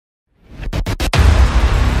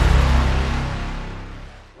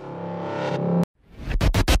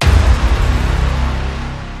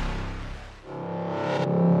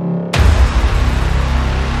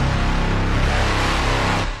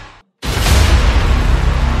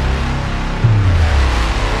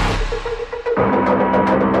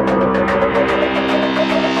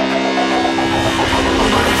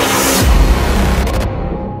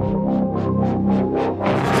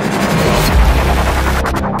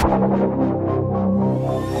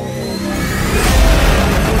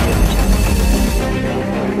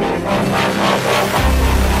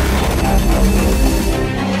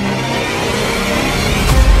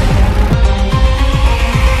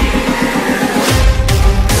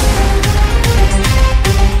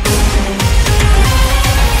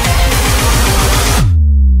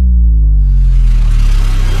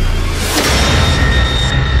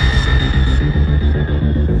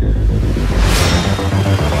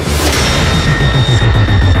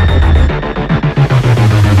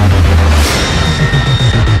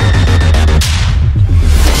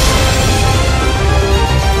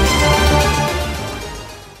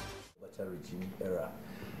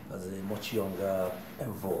as a much younger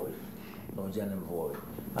envoy, Norwegian envoy,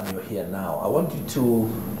 and you're here now. I want you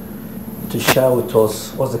to share with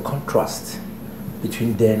us what's the contrast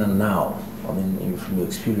between then and now. I mean, from your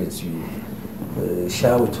experience, you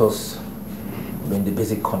share with us the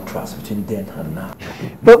basic contrast between then and now.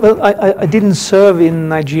 Well, I didn't serve in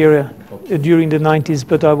Nigeria during the 90s,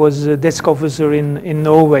 but I was a desk officer in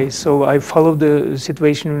Norway, so I followed the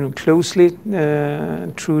situation closely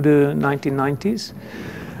through the 1990s.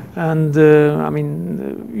 And I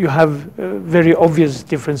mean, you have very obvious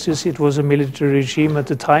differences. It was a military regime at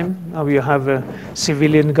the time. Now you have a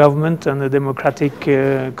civilian government and a democratic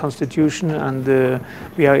constitution, and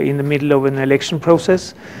we are in the middle of an election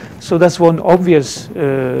process. So that's one obvious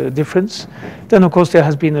difference. Then, of course, there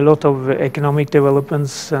has been a lot of economic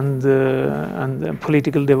developments and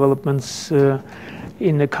political developments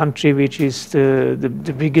in a country which is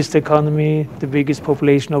the biggest economy, the biggest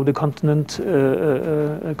population of the continent,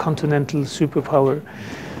 a continental superpower.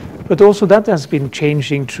 But also that has been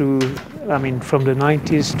changing through, I mean, from the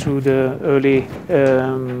 90s to the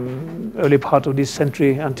early part of this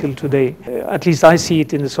century until today. At least I see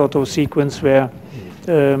it in the sort of sequence where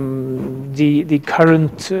the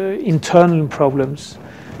current internal problems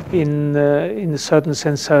in a certain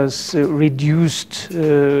sense has reduced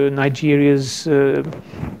Nigeria's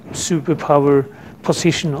superpower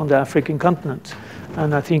position on the African continent.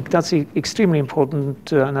 And I think that's extremely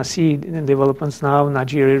important, and I see in developments now,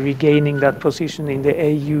 Nigeria regaining that position in the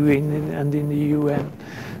AU and in the UN.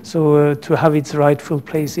 So to have its rightful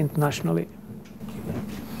place internationally.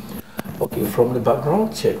 Okay, from the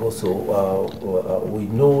background check also, we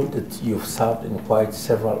know that you've served in quite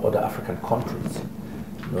several other African countries.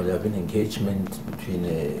 You know, there have been engagement between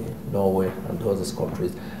Norway and those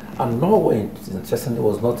countries. And Norway, interestingly,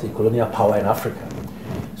 was not a colonial power in Africa.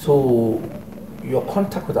 So your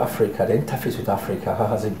contact with Africa, the interface with Africa, how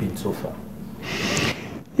has it been so far?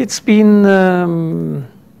 It's been, I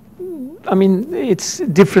mean, it's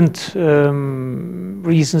different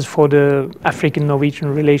reasons for the African-Norwegian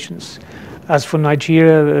relations. As for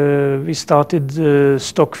Nigeria, we started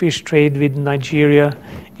stockfish trade with Nigeria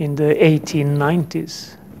in the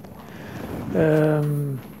 1890s.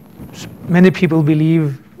 Many people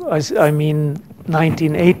believe I mean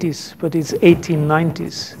 1980s, but it's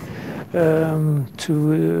 1890s,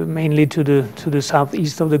 mainly to the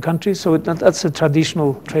southeast of the country. So that's a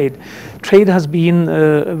traditional trade. Trade has been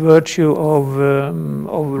a virtue of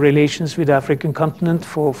relations with the African continent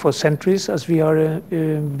for centuries, as we are a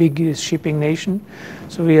big shipping nation.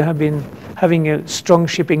 So we have been having a strong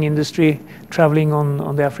shipping industry traveling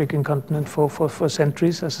on the African continent for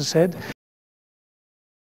centuries, as I said.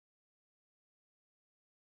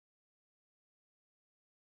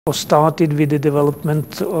 Started with the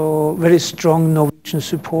development of very strong Norwegian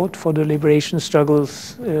support for the liberation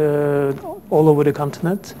struggles all over the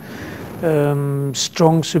continent.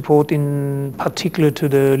 Strong support in particular to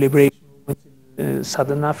the liberation movement in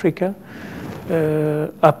Southern Africa,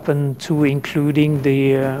 up and to including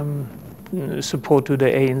the support to the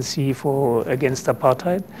ANC against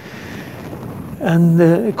apartheid.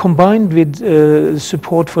 And combined with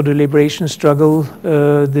support for the liberation struggle,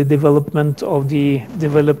 the development of the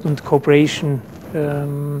development cooperation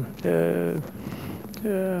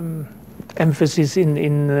emphasis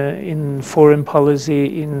in foreign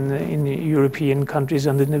policy in European countries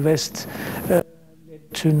and in the West, led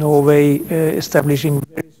to Norway establishing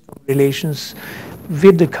very strong relations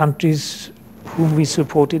with the countries whom we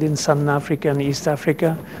supported in Southern Africa and East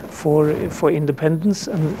Africa for independence,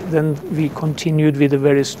 and then we continued with a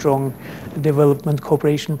very strong development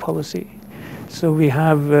cooperation policy. So we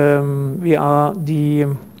are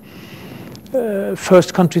the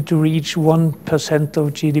first country to reach 1%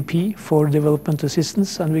 of GDP for development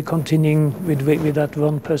assistance, and we're continuing with that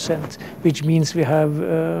 1%, which means we have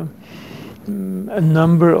a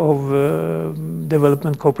number of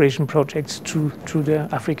development cooperation projects through the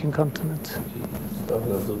African continent.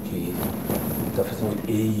 Okay, with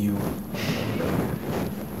AU.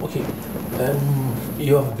 Okay,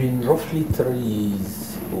 you have been roughly 3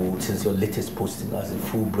 years old since your latest posting as a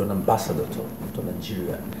full-blown ambassador to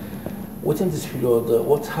Nigeria. Within this period,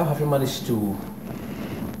 how have you managed to,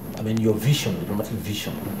 I mean, your vision, diplomatic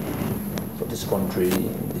vision for this country,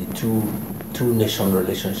 the two-nation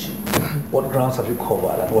relationship? What grounds have you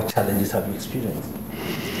covered and what challenges have you experienced?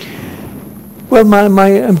 Well,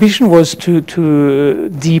 my ambition was to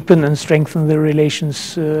deepen and strengthen the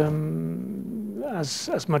relations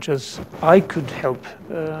as much as I could help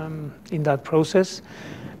in that process.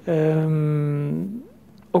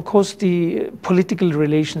 Of course, the political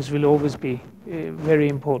relations will always be very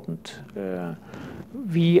important.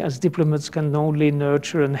 we as diplomats can only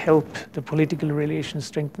nurture and help the political relations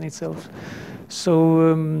strengthen itself.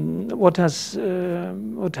 So what has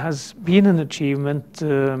been an achievement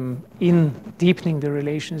in deepening the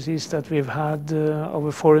relations is that we've had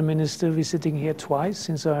our foreign minister visiting here twice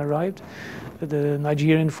since I arrived, the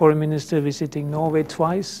Nigerian foreign minister visiting Norway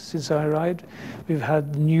twice since I arrived. We've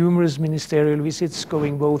had numerous ministerial visits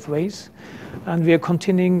going both ways. And we are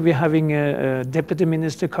continuing. We're having a deputy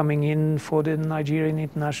minister coming in for the Nigerian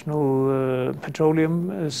International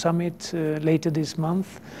Petroleum Summit later this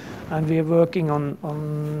month, and we are working on.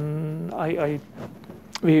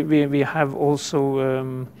 We have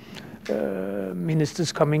also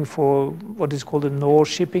ministers coming for what is called a Nor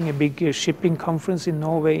Shipping, a big shipping conference in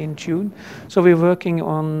Norway in June. So we're working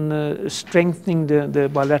on strengthening the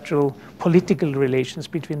bilateral political relations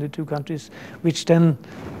between the two countries, which then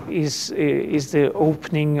is the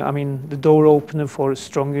opening, I mean, the door opener for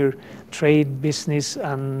stronger trade, business,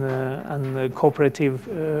 and cooperative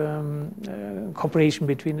cooperation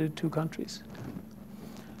between the two countries.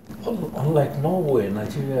 Unlike Norway,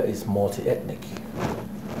 Nigeria is multi-ethnic.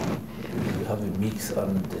 You have a mix,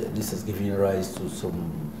 and this has given rise to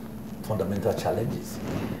some fundamental challenges.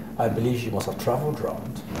 I believe you must have traveled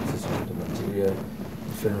around to Nigeria,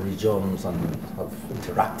 different regions, and have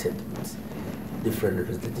interacted with different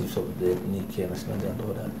representatives of the ethnic nationality and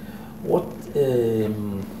all that.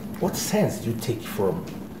 What sense do you take from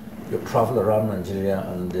your travel around Nigeria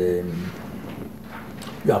and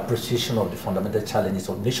your appreciation of the fundamental challenges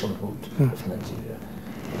of nationhood of Nigeria?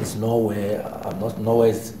 Is Norway, Norway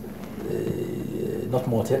is not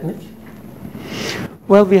multi-ethnic?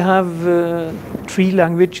 Well, we have 3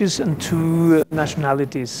 languages and 2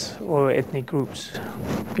 nationalities or ethnic groups.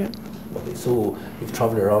 Yeah. Okay, so you've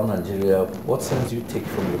traveled around Nigeria. What sense do you take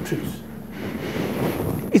from your trips?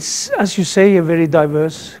 It's, as you say, a very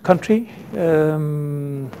diverse country.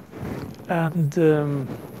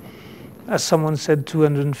 As someone said,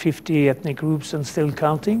 250 ethnic groups and still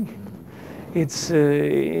counting. It's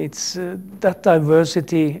that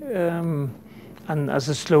diversity, and as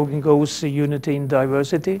the slogan goes, unity in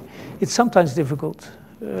diversity. It's sometimes difficult,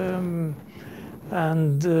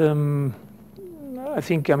 I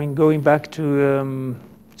think, I mean, going back to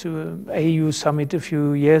AU summit a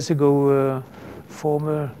few years ago,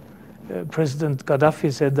 former President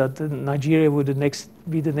Gaddafi said that Nigeria would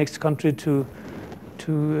be the next country to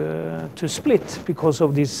split because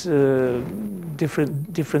of these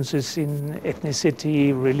differences in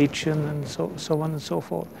ethnicity, religion, and so on and so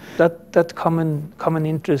forth. That common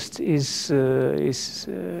interest is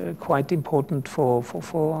quite important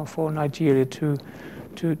for Nigeria to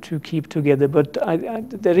keep together. But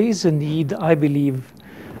there is a need, I believe,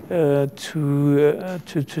 to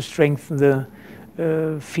strengthen the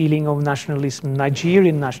feeling of nationalism,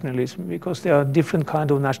 Nigerian nationalism, because there are different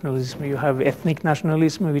kinds of nationalism. You have ethnic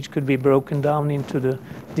nationalism, which could be broken down into the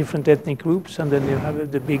different ethnic groups, and then you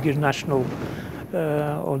have the bigger national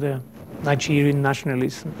or the Nigerian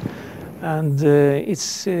nationalism. And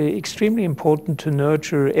it's extremely important to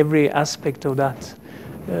nurture every aspect of that.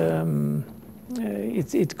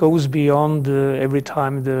 It goes beyond every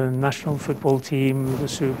time the national football team, the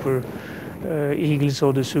Super Eagles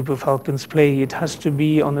or the Super Falcons play. It has to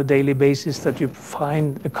be on a daily basis that you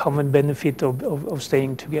find a common benefit of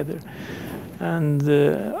staying together. And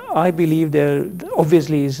I believe there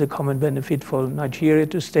obviously is a common benefit for Nigeria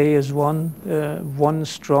to stay as one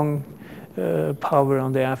strong power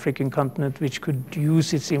on the African continent, which could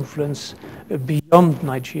use its influence beyond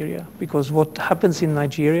Nigeria, because what happens in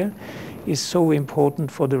Nigeria is so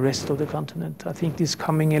important for the rest of the continent. I think these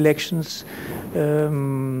coming elections,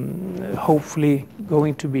 hopefully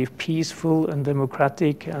going to be peaceful and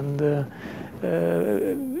democratic, and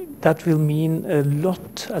that will mean a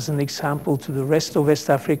lot as an example to the rest of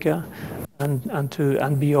West Africa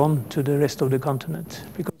and beyond to the rest of the continent.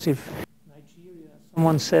 Because if Nigeria,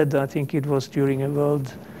 someone said, I think it was during a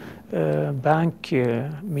World Bank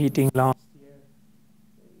meeting last year,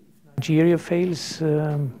 if Nigeria fails,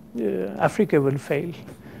 Africa will fail,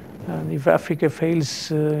 and if Africa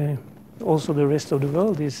fails, also the rest of the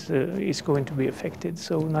world is going to be affected.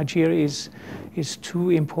 So Nigeria is too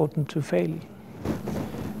important to fail.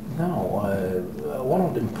 Now, one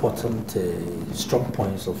of the important strong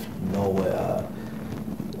points of Norway are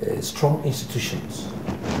strong institutions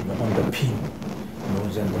underpin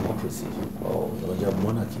Norwegian democracy or Norwegian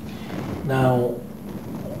monarchy. Now,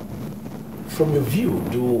 from your view,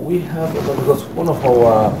 do we have, because one of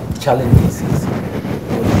our challenges is,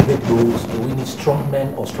 the debate goes, do we need strong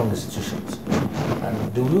men or strong institutions?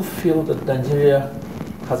 And do you feel that Nigeria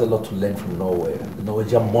has a lot to learn from Norway, the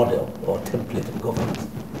Norwegian model or template of governance?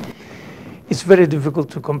 It's very difficult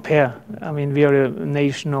to compare. I mean, we are a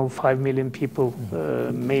nation of 5 million people,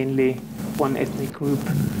 mainly one ethnic group,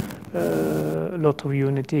 a lot of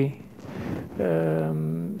unity.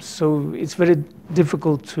 So it's very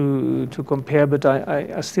difficult to compare, but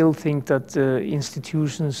I still think that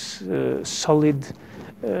institutions, solid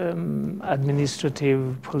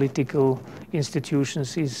administrative, political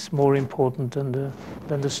institutions is more important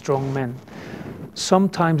than the strong men.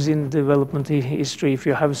 Sometimes in development history, if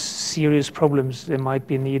you have serious problems, there might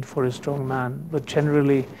be need for a strong man. But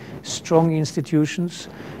generally, strong institutions,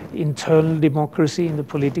 internal democracy in the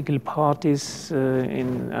political parties,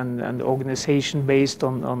 and organization based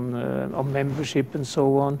on membership and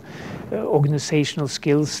so on, organizational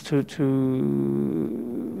skills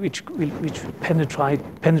which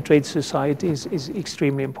penetrate society is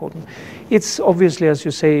extremely important. It's obviously, as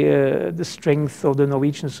you say, the strength of the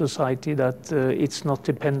Norwegian society that it's not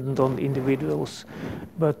dependent on individuals,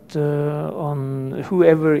 but on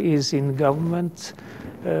whoever is in government,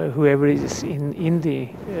 whoever is in the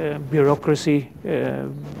bureaucracy,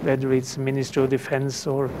 whether it's Ministry of Defense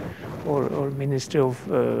or Ministry of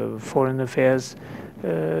Foreign Affairs,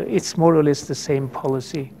 it's more or less the same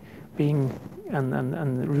policy being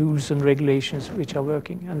and rules and regulations which are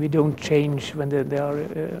working, and we don't change when there are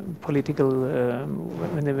political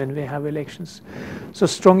when we have elections. So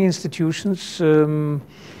strong institutions, and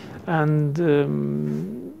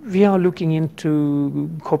we are looking into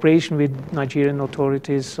cooperation with Nigerian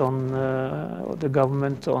authorities on the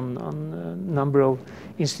government on a number of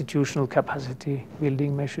institutional capacity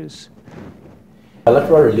building measures.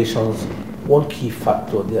 Bilateral relations, one key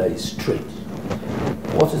factor there is trade.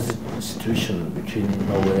 What is the situation between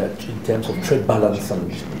Norway in terms of trade balance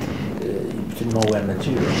and between Norway and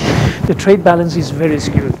Nigeria? The trade balance is very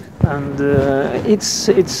skewed, and it's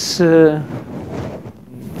the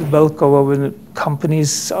bulk of our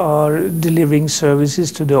companies are delivering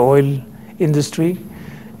services to the oil industry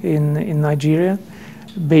in Nigeria,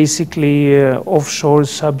 basically offshore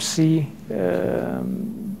subsea,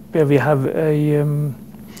 where we have a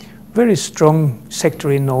very strong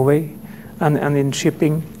sector in Norway and in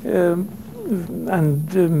shipping, and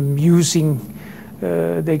using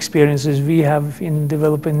the experiences we have in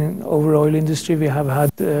developing our oil industry. We have had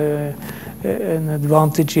an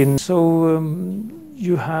advantage in. So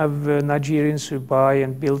you have Nigerians who buy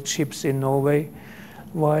and build ships in Norway,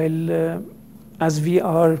 while as we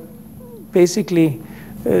are basically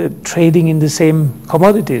trading in the same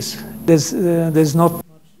commodities, there's not much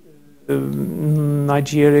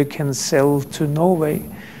Nigeria can sell to Norway,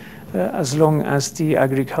 as long as the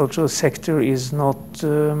agricultural sector is not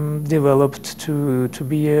developed to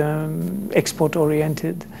be export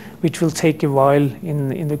oriented, which will take a while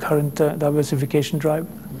in the current diversification drive.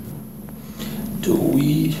 Do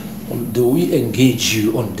we engage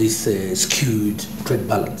you on this skewed trade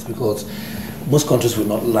balance? Because most countries will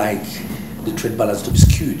not like the trade balance to be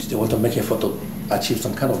skewed. They want to make effort to achieve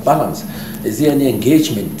some kind of balance. Is there any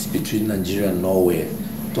engagement between Nigeria and Norway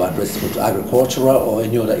to address both agricultural or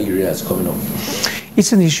any other areas coming up?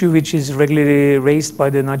 It's an issue which is regularly raised by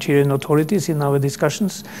the Nigerian authorities in our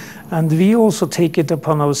discussions, and we also take it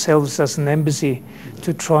upon ourselves as an embassy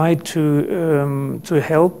to try to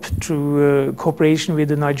help through cooperation with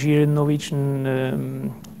the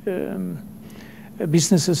Nigerian-Norwegian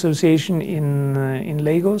Business Association in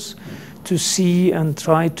Lagos, to see and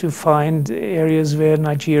try to find areas where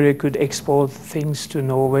Nigeria could export things to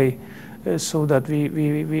Norway, so that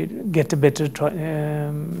we get a better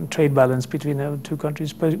trade balance between our two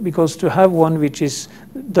countries. But because to have one which is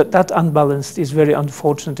that unbalanced is very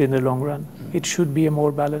unfortunate in the long run. It should be a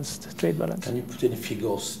more balanced trade balance. Can you put any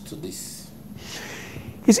figures to this?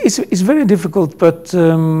 It's very difficult, but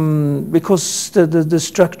because the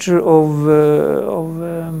structure of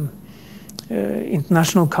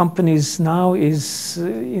international companies now is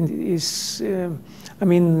I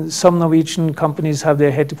mean, some Norwegian companies have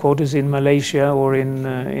their headquarters in Malaysia or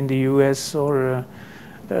in the US or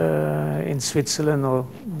in Switzerland or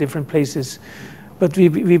different places. But we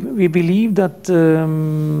believe that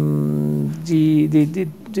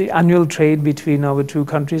the annual trade between our two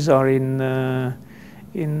countries are in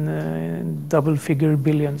double-figure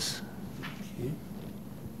billions. Okay.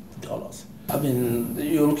 Dollars. I mean,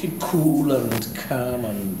 you're looking cool and calm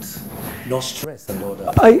and no stress and all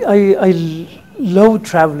that. I love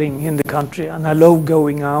traveling in the country, and I love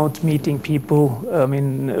going out, meeting people. I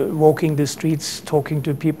mean, walking the streets, talking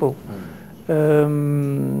to people.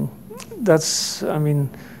 That's, I mean,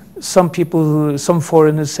 some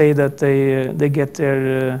foreigners say that they get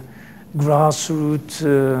their grassroots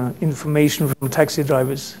information from taxi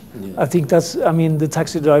drivers. Yeah. I think that's, I mean, the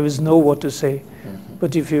taxi drivers know what to say.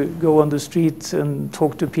 But if you go on the street and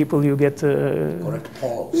talk to people, you get correct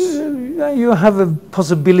pause. You have a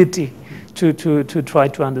possibility to try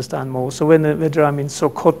to understand more. So whether I'm in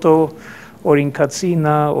Sokoto or in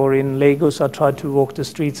Katsina or in Lagos, I try to walk the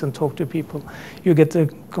streets and talk to people. You get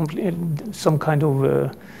some kind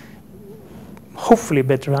of hopefully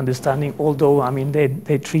better understanding. Although I mean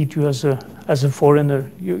they treat you as a foreigner,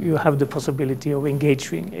 you have the possibility of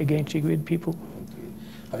engaging with people.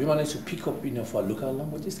 Have you managed to pick up enough local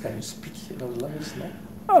languages? Can you speak those languages now?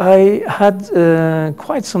 I had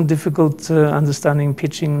quite some difficult understanding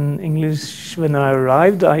pitching English when I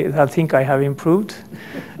arrived. I think I have improved,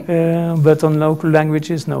 but on local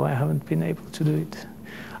languages, no, I haven't been able to do it.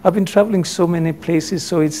 I've been traveling so many places,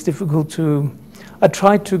 so it's difficult to. I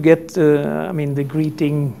try to get, I mean, the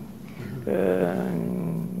greeting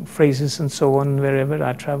phrases and so on wherever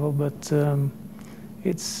I travel, but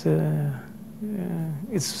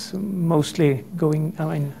it's mostly going. I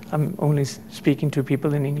mean, I'm only speaking to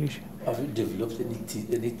people in English. Have you developed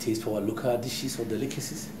any taste for our local dishes or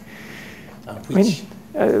delicacies? I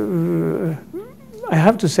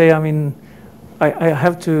have to say, I mean, I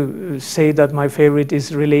have to say that my favorite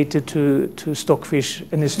is related to stockfish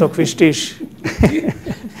and a stockfish dish.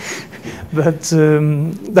 But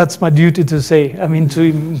that's my duty to say. I mean,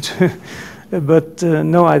 but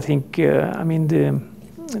no, I think I mean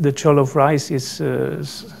the jollof rice is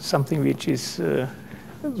something which is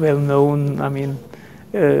well known. I mean,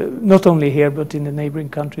 not only here but in the neighboring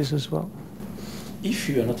countries as well. If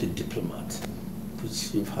you are not a diplomat,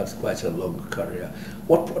 which you've had quite a long career,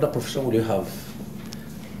 what other profession would you have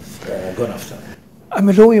gone after? I'm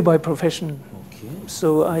a lawyer by profession. Okay.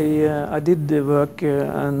 So I did the work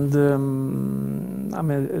and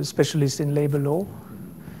I'm a specialist in labor law.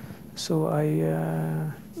 So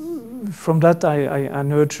from that I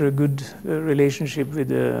nurture a good relationship with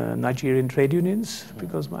the Nigerian trade unions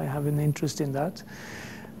because I have an interest in that.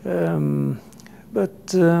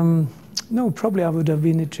 No, probably I would have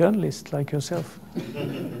been a journalist like yourself.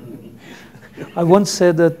 I once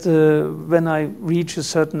said that when I reach a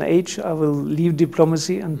certain age, I will leave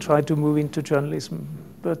diplomacy and try to move into journalism.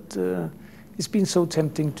 But it's been so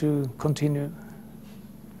tempting to continue.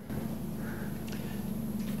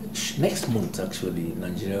 Next month, actually,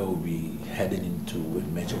 Nigeria will be heading into a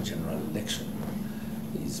major general election.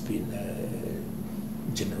 It's been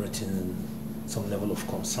generating some level of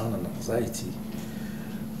concern and anxiety.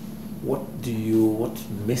 What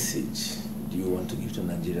message do you want to give to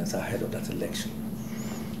Nigerians ahead of that election?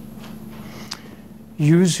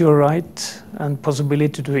 Use your right and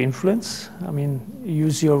possibility to influence. I mean,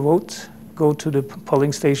 use your vote. Go to the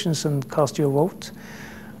polling stations and cast your vote.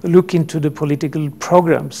 Look into the political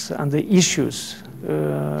programs and the issues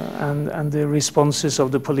and the responses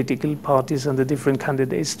of the political parties and the different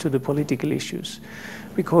candidates to the political issues.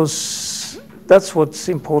 Because that's what's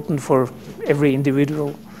important for every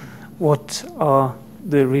individual. What are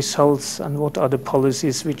the results and what are the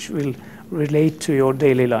policies which will relate to your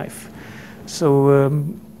daily life? So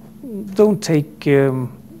don't take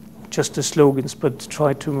just the slogans, but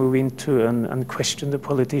try to move into and question the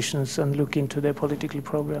politicians and look into their political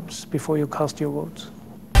programs before you cast your votes.